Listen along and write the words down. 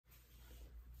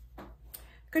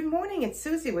Good morning, it's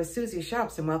Susie with Susie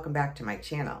Shops and welcome back to my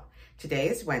channel. Today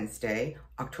is Wednesday,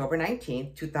 October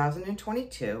 19th,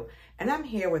 2022, and I'm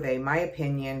here with a my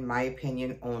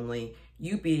opinion only,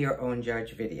 you be your own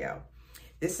judge video.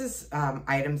 This is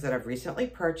items that I've recently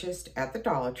purchased at the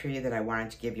Dollar Tree that I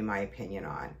wanted to give you my opinion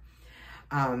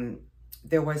on.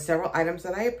 There was several items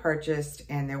that I had purchased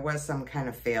and there was some kind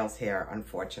of fails here,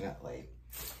 unfortunately.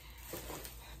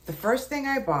 The first thing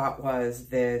I bought was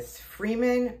this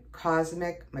Freeman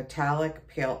Cosmic Metallic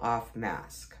Peel Off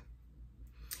Mask.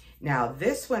 Now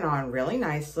this went on really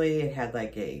nicely. It had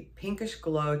like a pinkish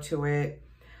glow to it.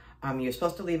 You're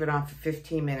supposed to leave it on for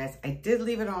 15 minutes. I did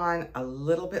leave it on a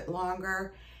little bit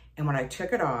longer, and when I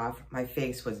took it off, my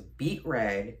face was beet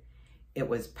red. It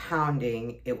was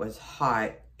pounding, it was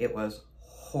hot, it was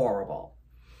horrible.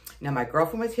 Now, my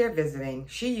girlfriend was here visiting.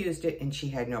 She used it and she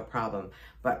had no problem.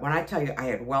 But when I tell you I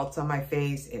had welts on my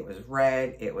face, it was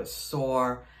red, it was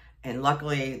sore. And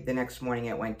luckily, the next morning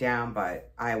it went down,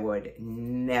 but I would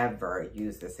never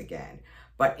use this again.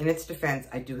 But in its defense,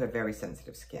 I do have very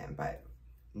sensitive skin, but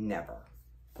never.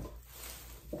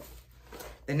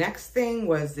 The next thing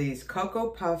was these Cocoa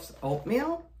Puffs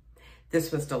oatmeal.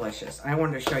 This was delicious. I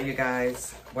wanted to show you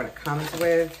guys what it comes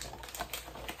with.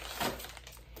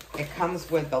 It comes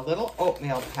with the little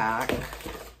oatmeal pack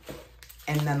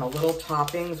and then the little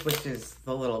toppings, which is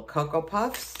the little Cocoa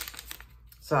Puffs.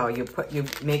 So you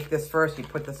make this first, you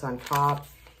put this on top.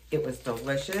 It was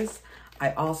delicious.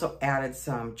 I also added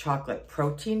some chocolate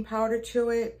protein powder to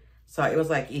it. So it was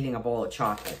like eating a bowl of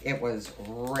chocolate. It was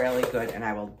really good and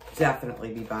I will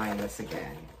definitely be buying this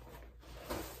again.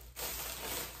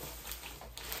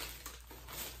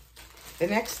 The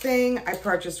next thing I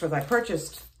purchased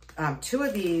was two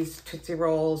of these Tootsie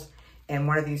Rolls and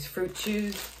one of these fruit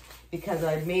chews because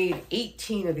I made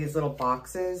 18 of these little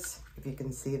boxes, if you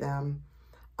can see them,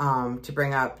 to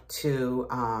bring up to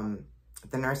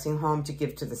the nursing home to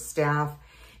give to the staff.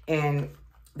 And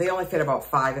they only fit about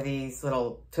 5 of these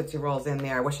little Tootsie Rolls in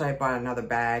there. I wish I had bought another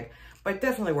bag, but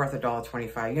definitely worth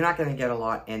 $1.25. You're not gonna get a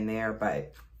lot in there,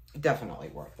 but definitely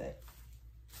worth it.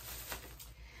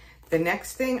 The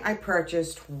next thing I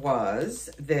purchased was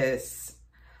this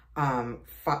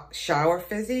shower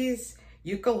fizzies,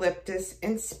 eucalyptus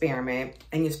and spearmint,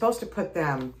 and you're supposed to put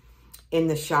them in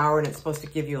the shower and it's supposed to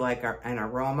give you like an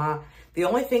aroma. The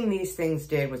only thing these things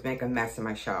did was make a mess in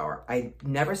my shower. I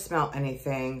never smelled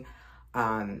anything.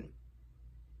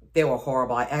 They were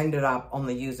horrible. I ended up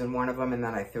only using one of them and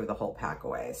then I threw the whole pack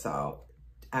away. So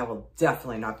I will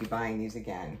definitely not be buying these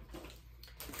again.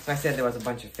 So I said there was a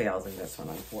bunch of fails in this one,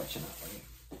 unfortunately.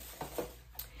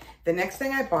 The next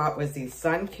thing I bought was these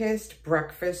Sunkissed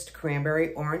Breakfast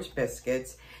Cranberry Orange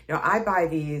Biscuits. Now, I buy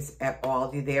these at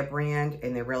Aldi, their brand,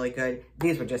 and they're really good.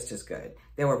 These were just as good.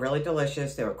 They were really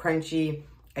delicious. They were crunchy.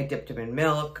 I dipped them in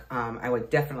milk. I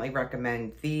would definitely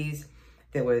recommend these.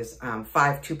 There was 5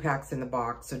 2-packs in the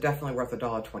box, so definitely worth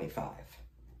 $1.25.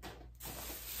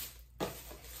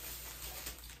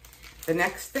 The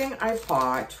next thing I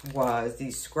bought was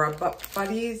these Scrub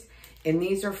Buddies. And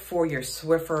these are for your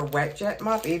Swiffer Wet Jet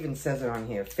Mop. It even says it on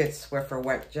here, Fits Swiffer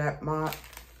Wet Jet Mop.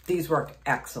 These work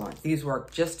excellent. These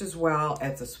work just as well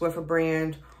as the Swiffer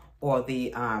brand or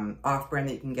the off-brand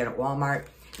that you can get at Walmart.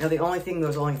 Now, the only thing,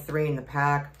 there's only 3 in the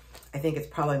pack. I think it's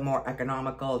probably more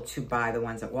economical to buy the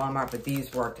ones at Walmart, but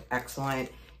these worked excellent.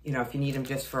 You know, if you need them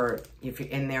just for, if you're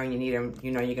in there and you need them,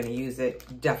 you know you're gonna use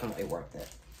it, definitely worth it.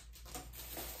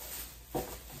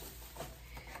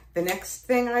 The next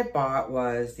thing I bought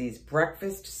was these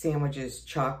breakfast sandwiches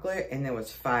chocolate, and there was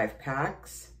 5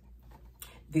 packs.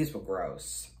 These were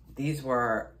gross. These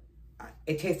were,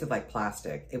 it tasted like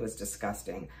plastic. It was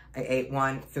disgusting. I ate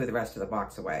one, threw the rest of the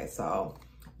box away. So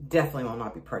definitely will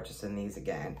not be purchasing these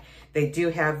again. They do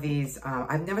have these,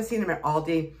 I've never seen them at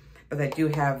Aldi, but they do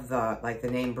have the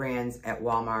name brands at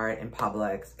Walmart and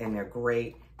Publix, and they're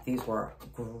great. These were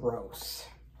gross.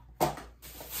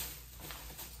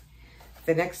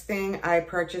 The next thing I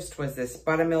purchased was this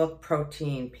buttermilk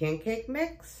protein pancake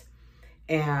mix.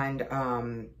 And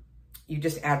you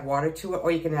just add water to it, or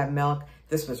you can add milk.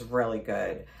 This was really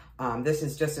good. This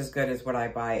is just as good as what I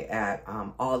buy at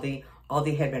Aldi.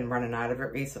 Aldi had been running out of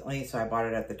it recently, so I bought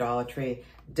it at the Dollar Tree.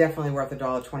 Definitely worth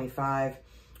 $1.25.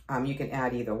 You can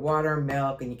add either water,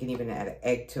 milk, and you can even add an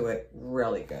egg to it.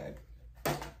 Really good.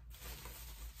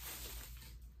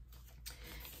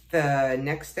 The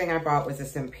next thing I bought was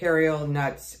this Imperial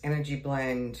Nuts Energy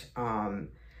Blend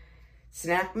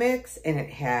snack mix, and it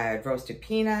had roasted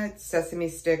peanuts, sesame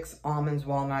sticks, almonds,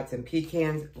 walnuts, and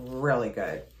pecans. Really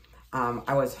good.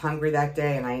 I was hungry that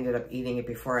day and I ended up eating it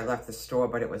before I left the store,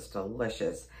 but it was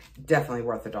delicious. Definitely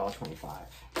worth $1.25.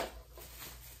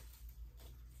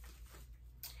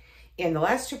 And the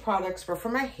last two products were for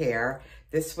my hair.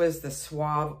 This was the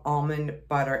Suave Almond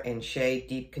Butter and Shea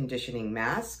Deep Conditioning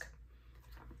Mask.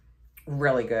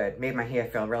 Really good. Made my hair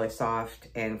feel really soft.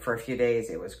 And for a few days,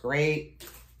 it was great.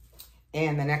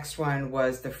 And the next one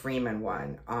was the Freeman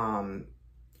one,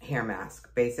 hair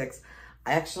mask, basics.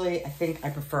 I think I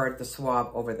preferred the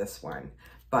Suave over this one,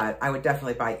 but I would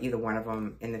definitely buy either one of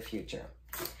them in the future.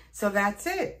 So that's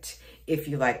it. If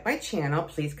you like my channel,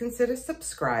 please consider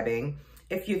subscribing.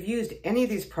 If you've used any of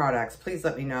these products, please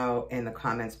let me know in the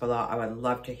comments below. I would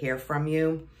love to hear from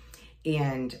you.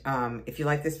 And if you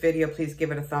like this video, please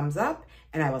give it a thumbs up,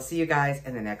 and I will see you guys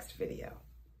in the next video.